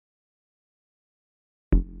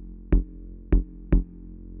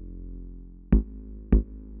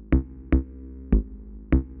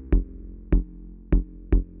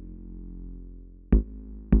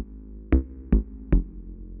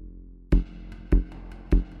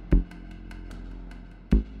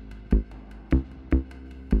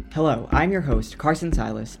Hello, I'm your host, Carson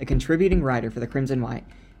Silas, a contributing writer for the Crimson White,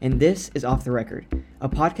 and this is Off the Record, a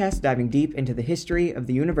podcast diving deep into the history of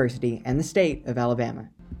the university and the state of Alabama.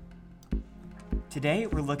 Today,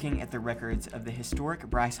 we're looking at the records of the historic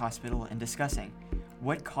Bryce Hospital and discussing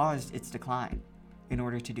what caused its decline. In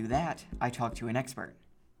order to do that, I talked to an expert.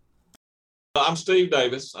 I'm Steve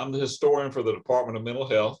Davis. I'm the historian for the Department of Mental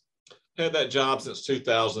Health. Had that job since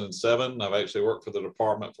 2007. I've actually worked for the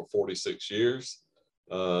department for 46 years.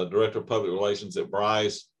 Director of Public Relations at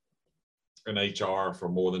Bryce and HR for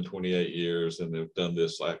more than 28 years. And they've done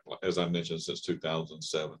this, as I mentioned, since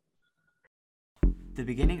 2007. The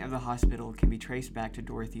beginning of the hospital can be traced back to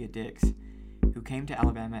Dorothea Dix, who came to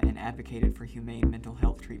Alabama and advocated for humane mental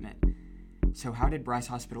health treatment. So how did Bryce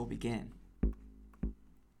Hospital begin?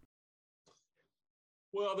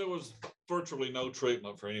 Well, there was virtually no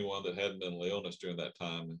treatment for anyone that had mental illness during that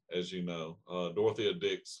time, as you know. Dorothea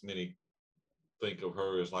Dix, many think of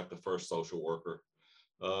her as like the first social worker.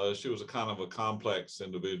 She was a kind of a complex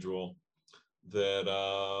individual that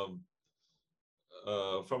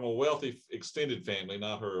from a wealthy extended family,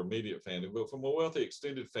 not her immediate family, but from a wealthy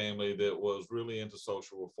extended family that was really into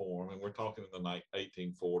social reform. And we're talking in the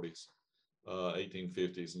 1840s.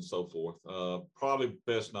 1850s and so forth. Probably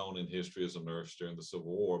best known in history as a nurse during the Civil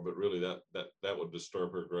War, but really that would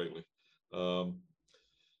disturb her greatly.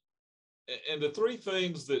 And the three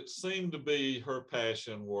things that seemed to be her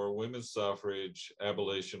passion were women's suffrage,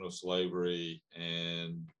 abolition of slavery,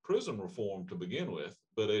 and prison reform to begin with.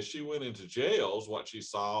 But as she went into jails, what she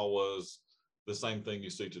saw was the same thing you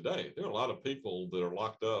see today. There are a lot of people that are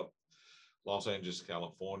locked up: Los Angeles,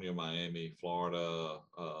 California, Miami, Florida,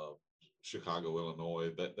 Chicago,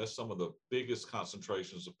 Illinois. That's some of the biggest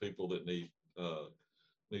concentrations of people that need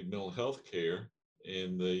mental health care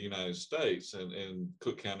in the United States, and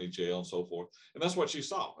Cook County Jail and so forth. And that's what she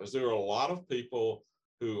saw, is there are a lot of people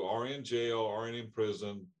who are in jail or in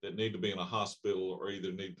prison that need to be in a hospital or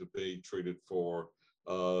either need to be treated for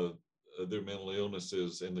their mental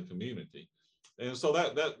illnesses in the community. And so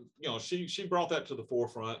that she brought that to the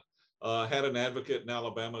forefront. Had an advocate in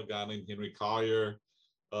Alabama, a guy named Henry Collier.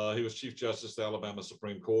 He was Chief Justice of the Alabama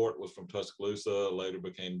Supreme Court, was from Tuscaloosa, later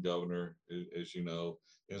became governor, as you know.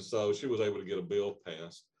 And so she was able to get a bill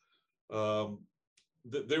passed.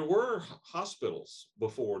 There were hospitals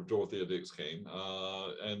before Dorothea Dix came,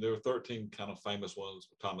 and there were 13 kind of famous ones.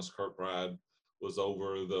 Thomas Kirkbride was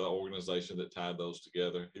over the organization that tied those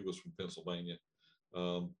together. He was from Pennsylvania.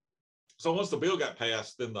 So once the bill got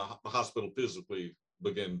passed, then the hospital physically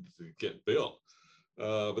began to get built.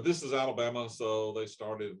 But this is Alabama, so they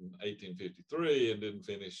started in 1853 and didn't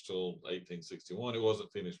finish till 1861. It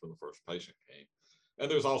wasn't finished when the first patient came. And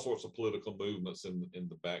there's all sorts of political movements in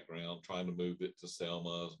the background, trying to move it to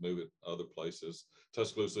Selma, move it other places.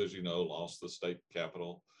 Tuscaloosa, as you know, lost the state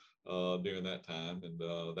capital during that time. And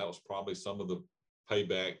that was probably some of the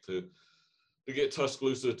payback to get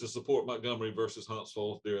Tuscaloosa to support Montgomery versus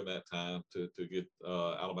Huntsville during that time to get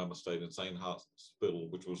Alabama State Insane Hospital,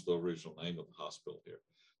 which was the original name of the hospital here.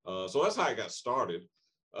 So that's how it got started.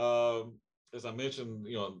 As I mentioned,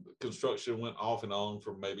 construction went off and on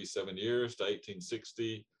for maybe 7 years to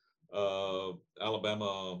 1860.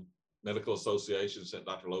 Alabama Medical Association sent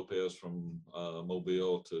Dr. Lopez from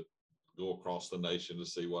Mobile to go across the nation to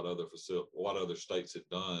see what other states had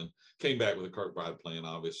done. Came back with a Kirkbride plan,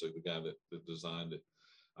 obviously, the guy that designed it.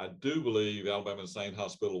 I do believe Alabama Insane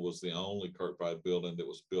Hospital was the only Kirkbride building that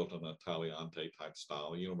was built in a Tagliante type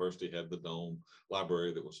style. The university had the dome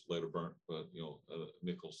library that was later burnt, but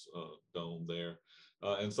Nichols dome there.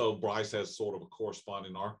 And so Bryce has sort of a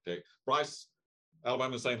corresponding architect. Bryce,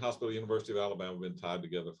 Alabama Insane Hospital, University of Alabama have been tied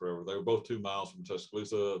together forever. They were both 2 miles from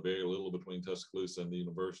Tuscaloosa, very little between Tuscaloosa and the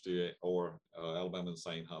university or Alabama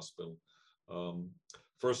Insane Hospital.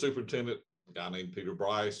 First superintendent, a guy named Peter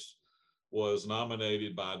Bryce, was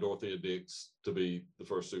nominated by Dorothea Dix to be the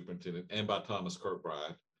first superintendent, and by Thomas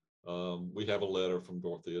Kirkbride. We have a letter from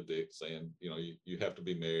Dorothea Dix saying, you have to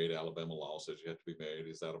be married. Alabama law says you have to be married.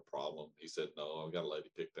 Is that a problem? He said, no, I've got a lady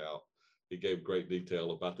picked out. He gave great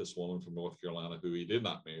detail about this woman from North Carolina who he did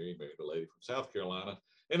not marry. He married a lady from South Carolina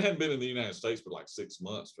and hadn't been in the United States for like 6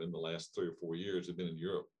 months in the last 3 or 4 years. He'd been in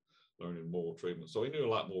Europe learning moral treatment. So he knew a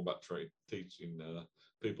lot more about teaching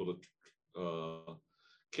people to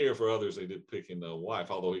care for others than he did picking a wife,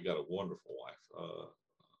 although he got a wonderful wife.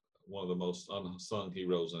 One of the most unsung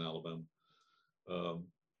heroes in Alabama.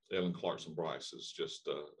 Ellen Clarkson Bryce is just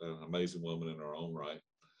an amazing woman in her own right.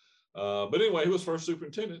 But anyway, he was first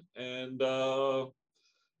superintendent, and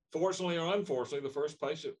fortunately or unfortunately, the first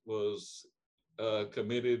patient was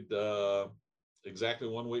committed exactly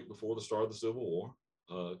 1 week before the start of the Civil War.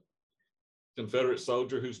 Confederate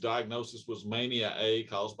soldier whose diagnosis was mania A,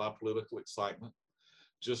 caused by political excitement,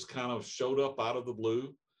 just kind of showed up out of the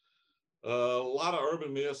blue. A lot of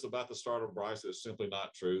urban myths about the start of Bryce that's simply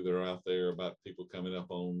not true. They're out there about people coming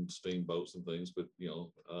up on steamboats and things, but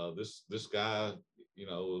this guy,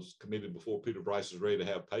 was committed before Peter Bryce was ready to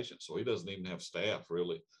have patients, so he doesn't even have staff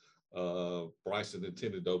really. Bryce had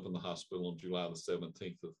intended to open the hospital on July the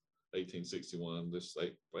 17th of 1861. This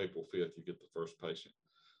April 5th, you get the first patient.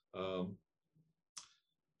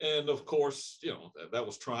 And of course, that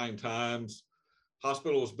was trying times.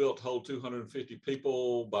 Hospital was built to hold 250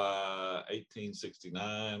 people by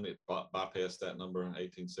 1869. It bypassed that number in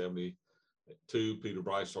 1872. Peter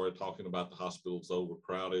Bryce started talking about the hospitals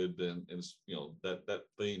overcrowded, and that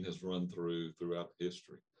theme has run throughout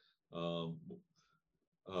history. All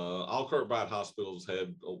Kirkbride hospitals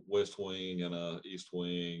had a west wing and a east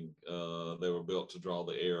wing. They were built to draw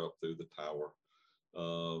the air up through the tower.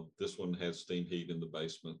 This one had steam heat in the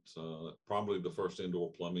basement, probably the first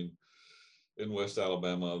indoor plumbing in West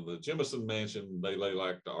Alabama. The Jemison Mansion, they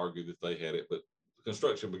like to argue that they had it, but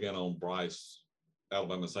construction began on Bryce,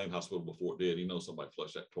 Alabama Insane Hospital before it did. Somebody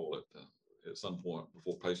flushed that toilet at some point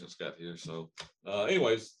before patients got here. So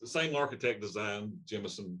anyways, the same architect designed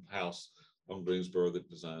Jemison House on Greensboro that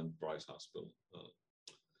designed Bryce Hospital.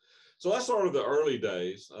 So that's sort of the early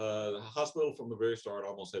days. The hospital from the very start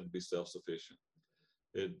almost had to be self-sufficient.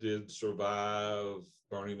 It did survive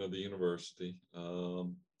burning of the university.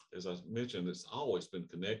 As I mentioned, it's always been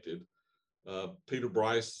connected. Peter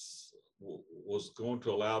Bryce was going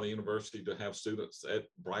to allow the university to have students at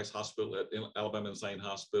Bryce Hospital, at Alabama Insane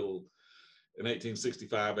Hospital, in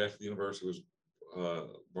 1865, after the university was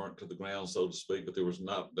burnt to the ground, so to speak. But there was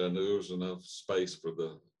enough space for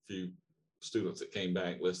the few students that came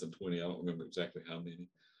back, less than 20. I don't remember exactly how many.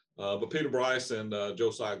 But Peter Bryce and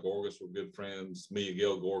Josiah Gorgas were good friends. Mia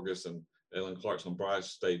Gill Gorgas and Ellen Clarkson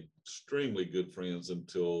Bryce stayed extremely good friends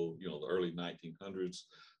until the early 1900s.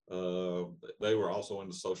 They were also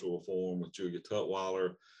into social reform with Julia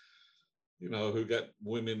Tutwiler, who got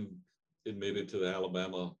women admitted to the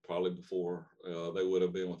Alabama probably before they would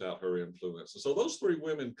have been without her influence. And so those three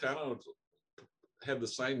women kind of had the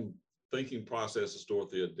same thinking process as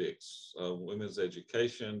Dorothea Dix. Women's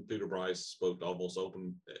education. Peter Bryce spoke to almost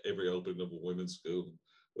every opening of a women's school in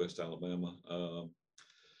West Alabama.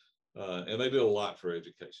 And they did a lot for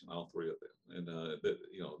education, all three of them. And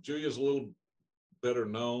Julia's a little better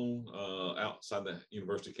known outside the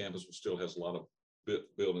university campus, which still has a lot of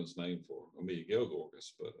buildings named for Amelia Gill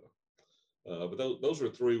Gorgas. But those were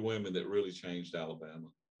three women that really changed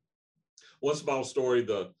Alabama. One small story: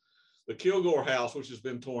 the Kilgore House, which has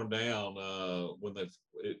been torn down when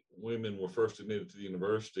women were first admitted to the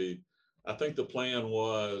university. I think the plan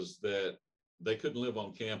was that they couldn't live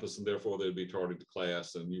on campus, and therefore they'd be charted to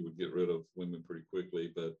class, and you would get rid of women pretty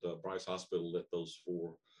quickly. But Bryce Hospital let those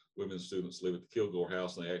 4 women students live at the Kilgore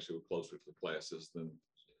House, and they actually were closer to the classes than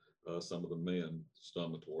some of the men's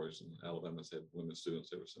dormitories. And Alabama's had women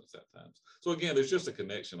students ever since that time. So again, there's just a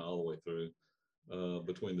connection all the way through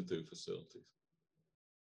between the two facilities.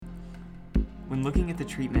 When looking at the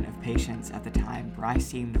treatment of patients at the time, Bryce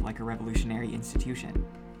seemed like a revolutionary institution.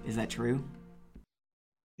 Is that true?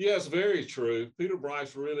 Yes, very true. Peter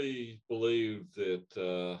Bryce really believed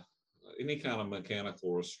that any kind of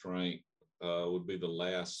mechanical restraint would be the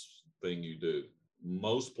last thing you do.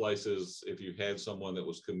 Most places, if you had someone that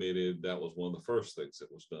was committed, that was one of the first things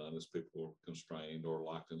that was done, as people were constrained or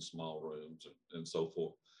locked in small rooms and so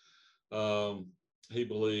forth. He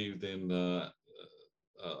believed in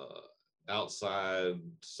outside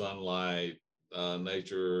sunlight,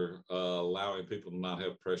 nature, allowing people to not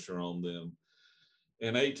have pressure on them.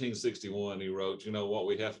 In 1861, he wrote, what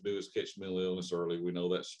we have to do is catch mental illness early. We know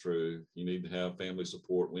that's true. You need to have family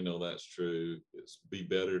support. We know that's true. It's be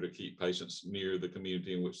better to keep patients near the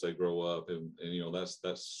community in which they grow up. And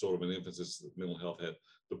that's sort of an emphasis that the mental health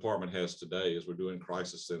department has today, as we're doing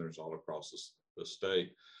crisis centers all across the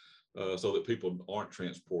state so that people aren't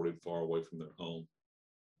transported far away from their home.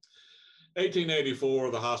 1884,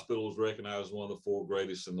 the hospital was recognized as one of the 4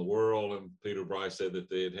 greatest in the world, and Peter Bryce said that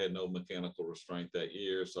they had had no mechanical restraint that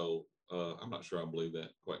year. So I'm not sure I believe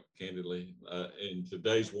that, quite candidly. In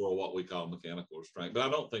today's world, what we call mechanical restraint, but I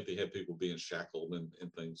don't think they had people being shackled and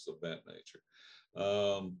things of that nature.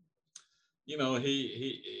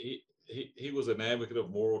 He was an advocate of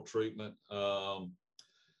moral treatment. And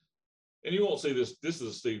you won't see this. This is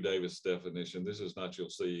a Steve Davis definition. This is not you'll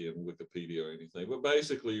see in Wikipedia or anything. But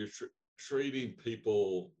basically, you're treating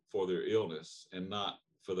people for their illness and not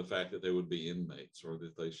for the fact that they would be inmates or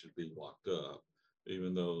that they should be locked up,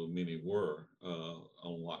 even though many were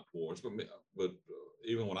on locked wards. But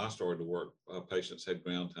even when I started to work, patients had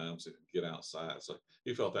ground times to get outside. So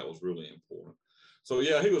he felt that was really important. So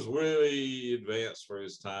yeah, he was really advanced for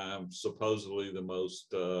his time, supposedly the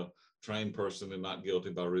most trained person and not guilty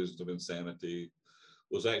by reason of insanity.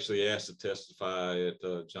 Was actually asked to testify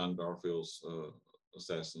at John Garfield's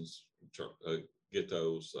assassins,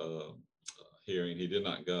 Ghetto's hearing. He did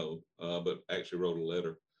not go, but actually wrote a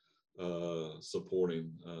letter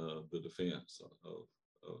supporting the defense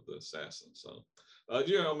of the assassin. So,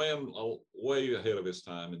 man, way ahead of his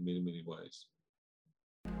time in many, many ways.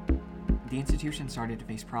 The institution started to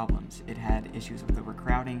face problems. It had issues with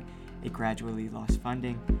overcrowding, it gradually lost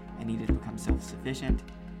funding, and needed to become self-sufficient.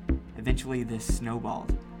 Eventually, this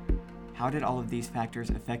snowballed. How did all of these factors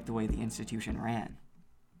affect the way the institution ran?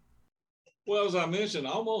 Well, as I mentioned,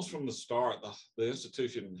 almost from the start, the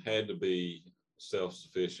institution had to be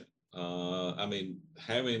self-sufficient. I mean,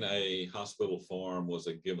 having a hospital farm was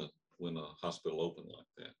a given when a hospital opened like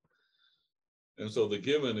that. And so the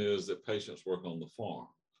given is that patients work on the farm.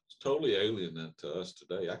 It's totally alien to us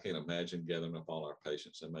today. I can't imagine gathering up all our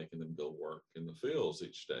patients and making them go work in the fields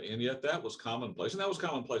each day. And yet that was commonplace. And that was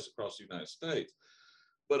commonplace across the United States.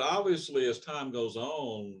 But obviously, as time goes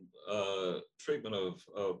on, treatment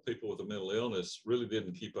of people with a mental illness really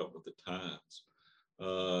didn't keep up with the times.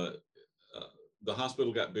 The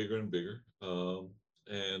hospital got bigger and bigger,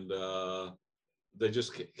 and they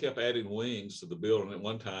just kept adding wings to the building. At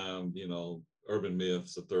one time, Urban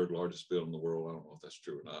Myth's the third largest building in the world. I don't know if that's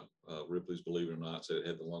true or not. Ripley's, believe it or not, said it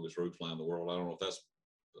had the longest roof line in the world. I don't know if that's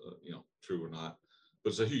true or not,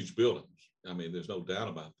 but it's a huge building. I mean, there's no doubt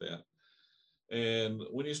about that. And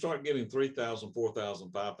when you start getting 3,000,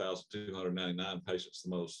 4,000, 5,299 patients the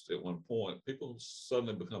most at one point, people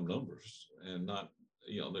suddenly become numbers and not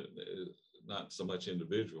so much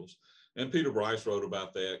individuals. And Peter Bryce wrote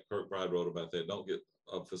about that. Kirk Bride wrote about that. Don't get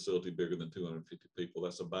a facility bigger than 250 people.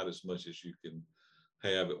 That's about as much as you can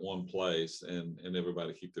have at one place, and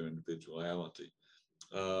everybody keep their individuality.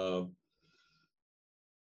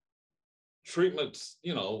 Treatments,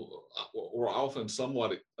 were often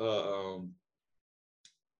somewhat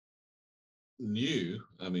new.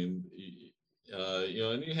 I mean,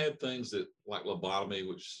 and you had things that like lobotomy,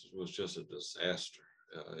 which was just a disaster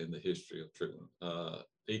in the history of treatment.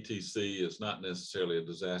 ETC is not necessarily a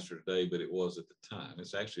disaster today, but it was at the time.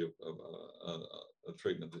 It's actually a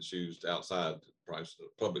treatment that's used outside Bryce.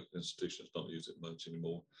 Public institutions don't use it much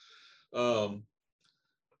anymore.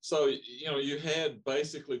 So, you had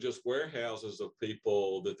basically just warehouses of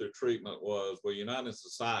people that their treatment was, well, you're not in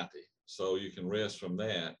society, so you can rest from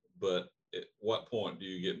that. But at what point do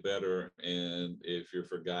you get better? And if you're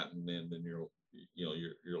forgotten, then you're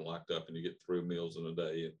locked up and you get 3 meals in a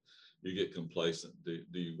day and you get complacent. Do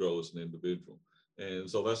you grow as an individual? And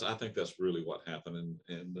so I think that's really what happened.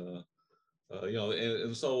 And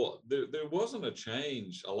so there wasn't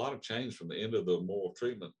a lot of change from the end of the moral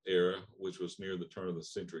treatment era, which was near the turn of the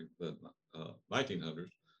century, the 1900s,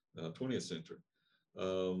 20th century,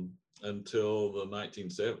 until the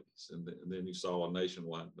 1970s. And then you saw a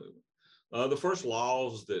nationwide movement. The first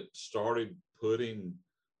laws that started putting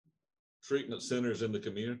treatment centers in the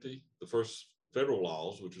community, the first federal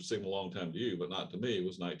laws, which would seem a long time to you, but not to me,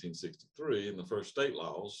 was 1963. And the first state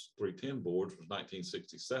laws, 310 boards, was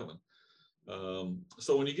 1967.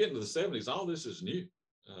 So when you get into the 70s, all this is new.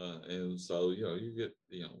 And so, you get,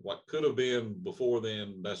 what could have been before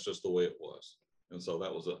then, that's just the way it was. And so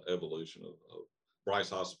that was an evolution of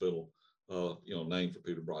Bryce Hospital, named for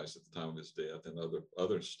Peter Bryce at the time of his death, and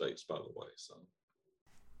other states, by the way. So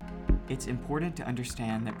it's important to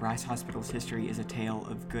understand that Bryce Hospital's history is a tale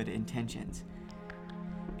of good intentions.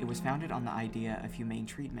 It was founded on the idea of humane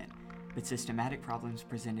treatment, but systematic problems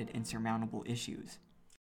presented insurmountable issues.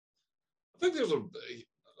 I think there's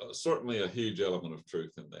certainly a huge element of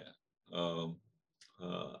truth in that.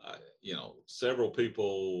 Several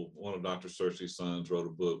people, one of Dr. Searcy's sons wrote a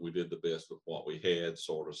book, We Did the Best with What We Had,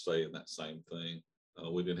 sort of saying that same thing.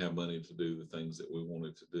 We didn't have money to do the things that we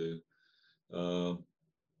wanted to do.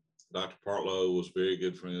 Dr. Partlow was very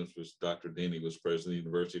good friends with Dr. Denny, was president of the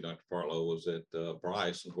university. Dr. Partlow was at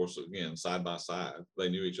Bryce. And of course, again, side by side, they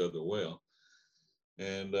knew each other well.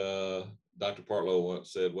 And Dr. Partlow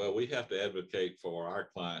once said, well, we have to advocate for our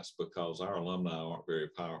clients because our alumni aren't very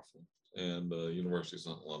powerful. And universities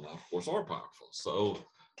and alumni, of course, are powerful. So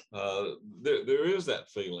there is that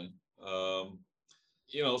feeling. So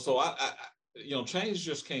I change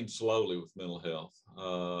just came slowly with mental health.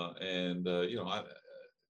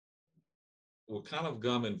 We're kind of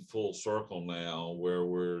coming full circle now, where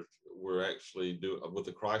we're actually doing with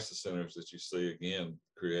the crisis centers that you see again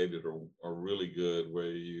created are really good,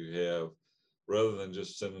 where you have rather than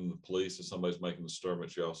just sending the police if somebody's making a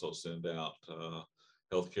disturbance, you also send out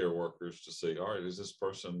healthcare workers to see, all right, is this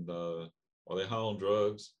person, are they high on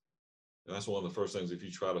drugs? And that's one of the first things, if you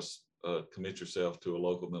try to commit yourself to a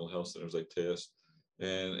local mental health center, they test.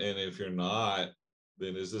 And if you're not,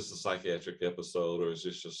 then is this a psychiatric episode, or is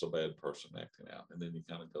this just a bad person acting out? And then you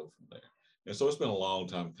kind of go from there. And so it's been a long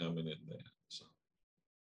time coming in that.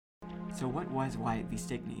 So what was Wyatt v.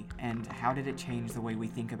 Stickney, and how did it change the way we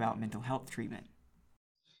think about mental health treatment?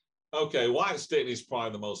 Okay, Wyatt Stickney is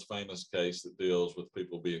probably the most famous case that deals with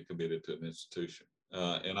people being committed to an institution.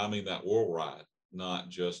 And I mean that worldwide, not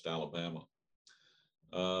just Alabama.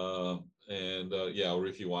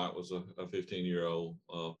 Ricky Wyatt was a 15-year-old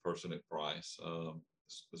person at Bryce.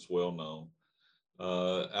 It's well known.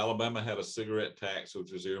 Alabama had a cigarette tax,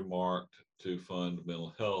 which was earmarked to fund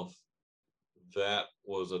mental health. That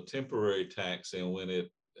was a temporary tax, and when the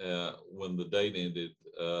date ended,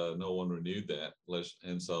 no one renewed that,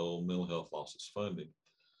 and so mental health lost its funding.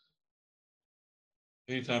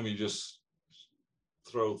 Anytime you just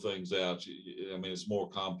throw things out, it's more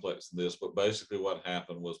complex than this, but basically what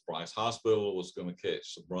happened was Bryce Hospital was going to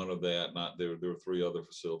catch the brunt of that. There were 3 other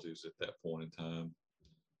facilities at that point in time,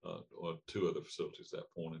 or 2 other facilities at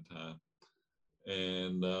that point in time.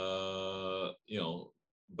 And,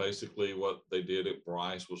 basically what they did at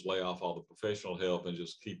Bryce was lay off all the professional help and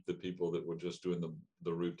just keep the people that were just doing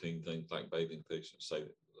the routine things like bathing patients,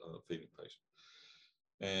 feeding patients.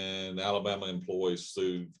 And Alabama employees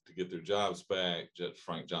sued to get their jobs back. Judge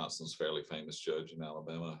Frank Johnson's fairly famous judge in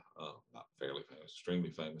Alabama, not fairly famous,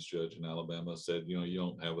 extremely famous judge in Alabama, said, you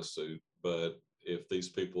don't have a suit, but if these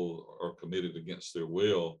people are committed against their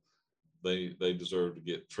will, they deserve to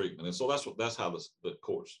get treatment. And so that's how the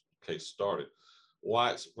court's case started.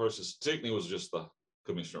 Wyatt versus Stickney was just the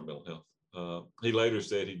commissioner of mental health. He later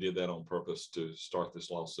said he did that on purpose to start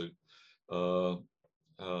this lawsuit. But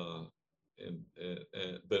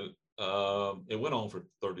it went on for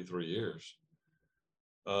 33 years.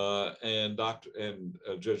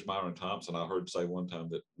 Judge Myron Thompson, I heard say one time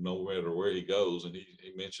that no matter where he goes, and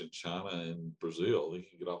he mentioned China and Brazil, he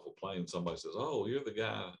can get off a plane and somebody says, "Oh, you're the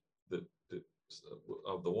guy that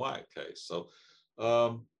of the Wyatt case." So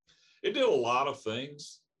it did a lot of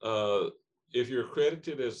things. If you're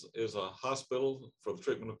accredited as a hospital for the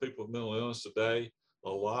treatment of people with mental illness today, a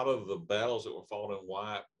lot of the battles that were fought in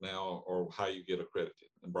Wyatt now are how you get accredited.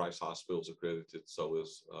 And Bryce Hospital is accredited, so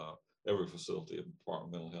is every facility in the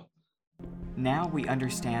Department of Mental Health. Now we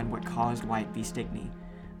understand what caused Wyatt v. Stickney,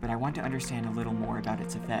 but I want to understand a little more about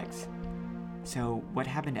its effects. So what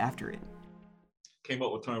happened after it? Came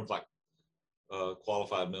up with terms like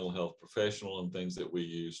qualified mental health professional and things that we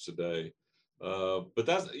use today. But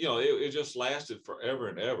that's, it just lasted forever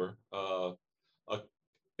and ever.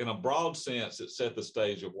 In a broad sense, it set the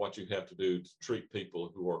stage of what you have to do to treat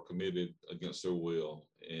people who are committed against their will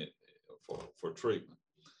for treatment.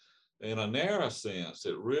 In a narrow sense,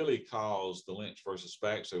 it really caused the Lynch versus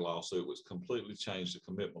Baxter lawsuit, which completely changed the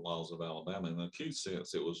commitment laws of Alabama. In an acute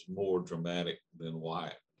sense, it was more dramatic than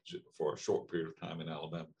Wyatt for a short period of time in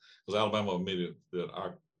Alabama, because Alabama admitted that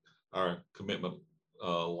our commitment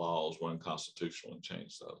laws were unconstitutional and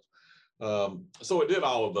changed those. So it did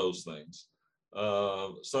all of those things.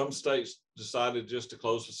 Some states decided just to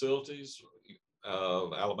close facilities.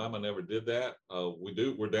 Alabama never did that.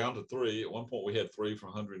 We're down to 3. At one point we had 3 for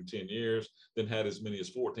 110 years, then had as many as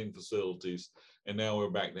 14 facilities, and now we're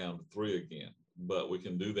back down to 3 again. But we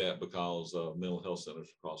can do that because mental health centers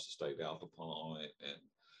across the state, Alta Point and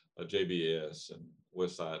JBS and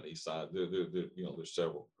West Side and East Side. There's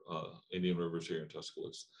several, Indian Rivers here in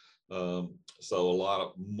Tuscaloosa.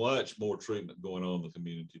 So much more treatment going on in the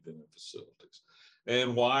community than in facilities.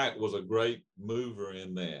 And Wyatt was a great mover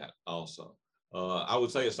in that also. I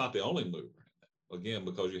would say it's not the only mover in that, again,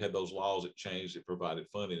 because you had those laws that changed that provided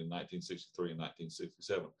funding in 1963 and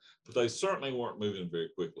 1967. But they certainly weren't moving very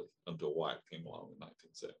quickly until Wyatt came along in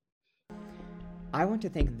 1970. I want to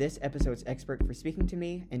thank this episode's expert for speaking to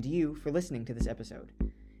me and you for listening to this episode.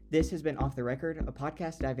 This has been Off the Record, a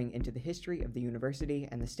podcast diving into the history of the university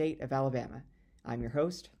and the state of Alabama. I'm your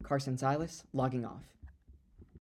host, Carson Silas, logging off.